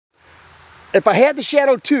If I had the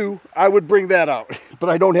Shadow 2, I would bring that out, but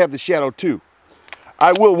I don't have the Shadow 2.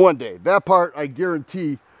 I will one day. That part I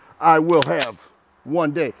guarantee I will have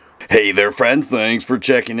one day. Hey there, friends. Thanks for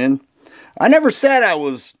checking in. I never said I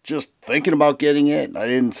was just thinking about getting it. I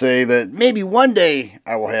didn't say that maybe one day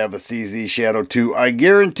I will have a CZ Shadow 2. I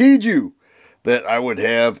guaranteed you that I would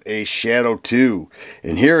have a Shadow 2.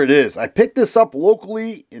 And here it is. I picked this up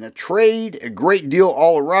locally in a trade, a great deal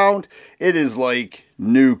all around. It is like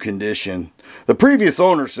new condition. The previous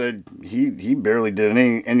owner said he barely did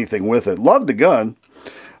anything with it. Loved the gun,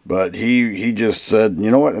 but he just said,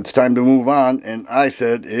 you know what, it's time to move on. And I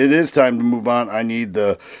said, it is time to move on. I need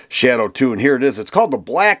the Shadow 2. And here it is. It's called the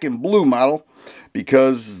black and blue model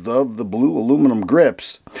because of the blue aluminum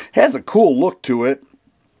grips. Has a cool look to it.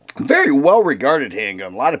 Very well regarded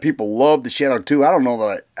handgun. A lot of people love the Shadow 2. I don't know that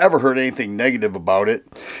I ever heard anything negative about it.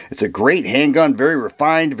 It's a great handgun, very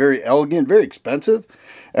refined, very elegant, very expensive.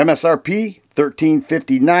 MSRP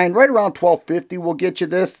 $13.59, right around $12.50 will get you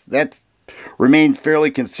this. That's remained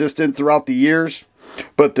fairly consistent throughout the years.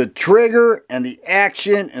 But the trigger and the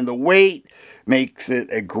action and the weight makes it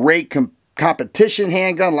a great competition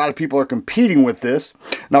handgun. A lot of people are competing with this.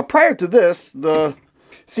 Now prior to this, the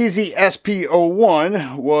CZ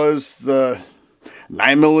SP01 was the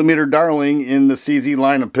 9mm darling in the CZ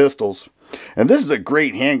line of pistols. And this is a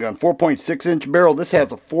great handgun. 4.6 inch barrel. This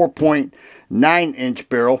has a 4.9 inch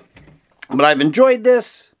barrel. But I've enjoyed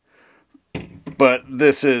this. But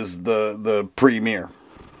this is the premier.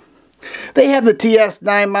 They have the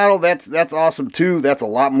TS9 model. That's awesome too. That's a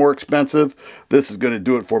lot more expensive. This is going to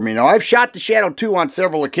do it for me. Now I've shot the Shadow 2 on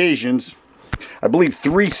several occasions. I believe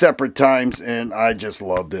 3 separate times, and I just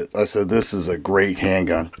loved it. I said, this is a great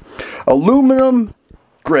handgun. Aluminum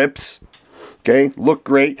grips, okay, look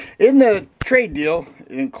great. In the trade deal,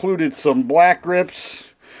 it included some black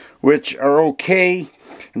grips, which are okay,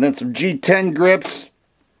 and then some G10 grips,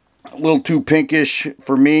 a little too pinkish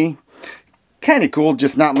for me. Kind of cool,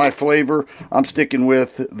 just not my flavor. I'm sticking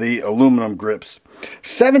with the aluminum grips.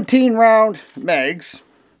 17 round mags.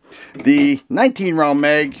 The 19 round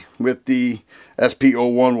mag with the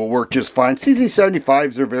SP01 will work just fine.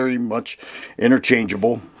 CZ75s are very much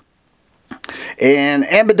interchangeable. And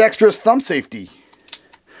ambidextrous thumb safety.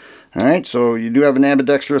 Alright, so you do have an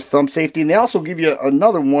ambidextrous thumb safety. And they also give you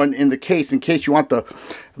another one in the case in case you want the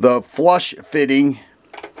flush fitting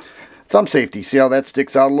thumb safety. See how that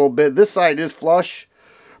sticks out a little bit? This side is flush,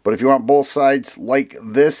 but if you want both sides like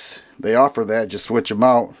this, they offer that. Just switch them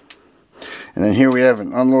out. And then here we have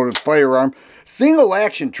an unloaded firearm. Single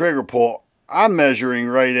action trigger pull. I'm measuring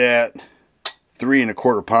right at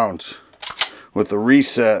 3¼ pounds with the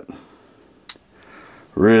reset.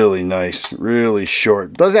 Really nice, really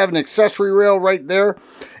short. Does have an accessory rail right there.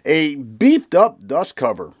 A beefed up dust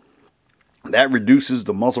cover. That reduces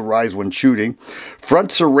the muzzle rise when shooting.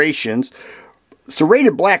 Front serrations.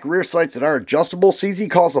 Serrated black rear sights that are adjustable.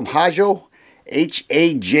 CZ calls them Hajo.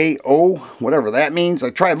 H-A-J-O, whatever that means. I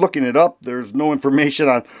tried looking it up. There's no information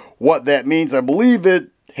on what that means. I believe it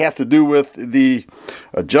has to do with the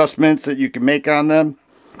adjustments that you can make on them.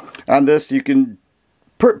 On this, you can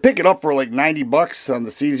pick it up for like 90 bucks on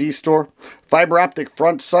the CZ store. Fiber optic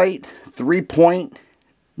front sight,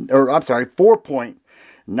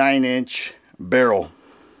 4.9 inch barrel.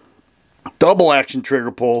 Double action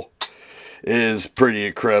trigger pull is pretty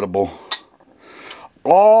incredible.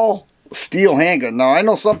 All steel handgun. Now I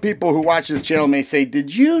know some people who watch this channel may say,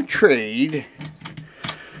 did you trade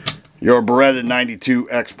your Beretta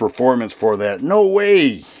 92X Performance for that? No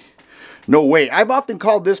way. No way. I've often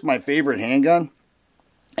called this my favorite handgun.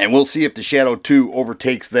 And we'll see if the Shadow 2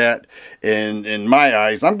 overtakes that in my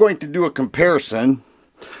eyes. I'm going to do a comparison.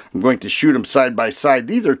 I'm going to shoot them side by side.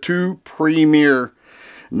 These are two premier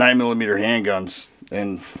 9mm handguns.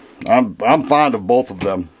 And I'm fond of both of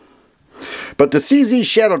them. But the CZ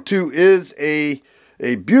Shadow 2 is a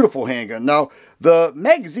beautiful handgun. Now, the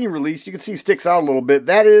magazine release, you can see sticks out a little bit.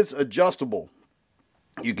 That is adjustable.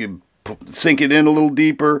 You can sink it in a little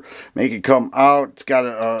deeper, make it come out. It's got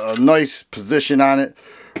a nice position on it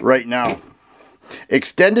right now.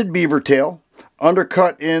 Extended beaver tail,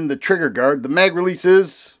 undercut in the trigger guard. The mag release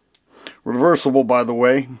is reversible, by the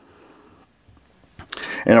way.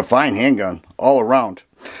 And a fine handgun all around.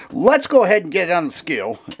 Let's go ahead and get it on the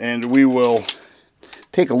scale, and we will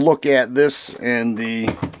take a look at this and the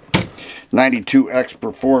 92X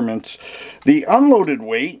Performance. The unloaded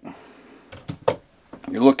weight,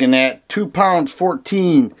 you're looking at 2 pounds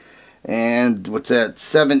 14, and what's that,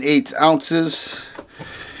 7/8 ounces,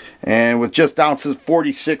 and with just ounces,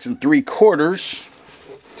 46 3/4.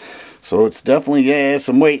 So it's definitely, yeah,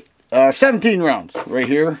 some weight. 17 rounds right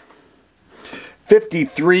here.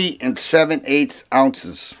 53 7/8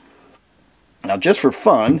 ounces. Now, just for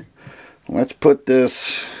fun, let's put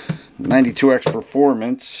this 92X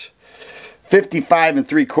Performance 55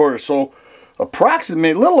 3/4. So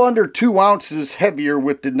approximately a little under 2 ounces heavier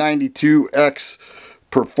with the 92X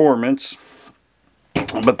Performance.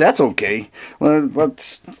 But that's okay.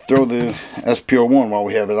 Let's throw the SPO1 while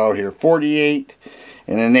we have it out here. 48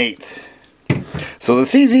 1/8. So the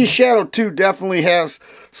CZ Shadow 2 definitely has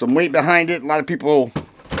some weight behind it. A lot of people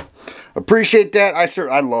appreciate that.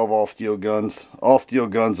 I love all steel guns. All steel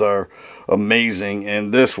guns are amazing,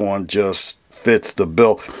 and this one just fits the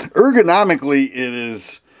bill. Ergonomically, it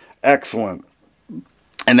is excellent.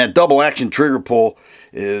 And that double action trigger pull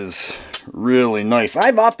is really nice.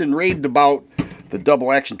 I've often raved about the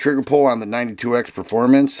double action trigger pull on the 92X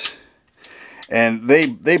Performance, and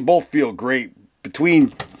they both feel great.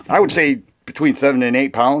 I would say between 7 and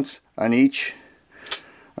 8 pounds on each.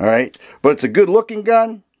 Alright, but it's a good looking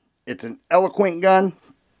gun. It's an eloquent gun.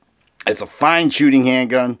 It's a fine shooting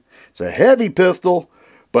handgun. It's a heavy pistol,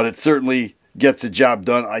 but it certainly gets the job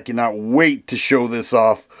done. I cannot wait to show this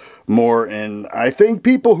off more, and I think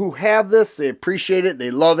people who have this, they appreciate it,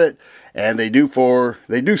 they love it, and they do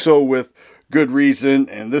so with good reason.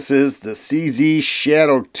 And this is the CZ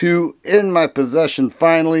Shadow 2 in my possession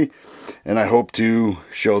finally, and I hope to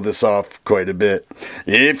show this off quite a bit.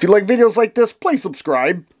 If you like videos like this, please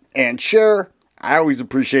subscribe and share. I always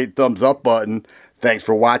appreciate thumbs up button. Thanks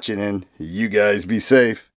for watching, and you guys be safe.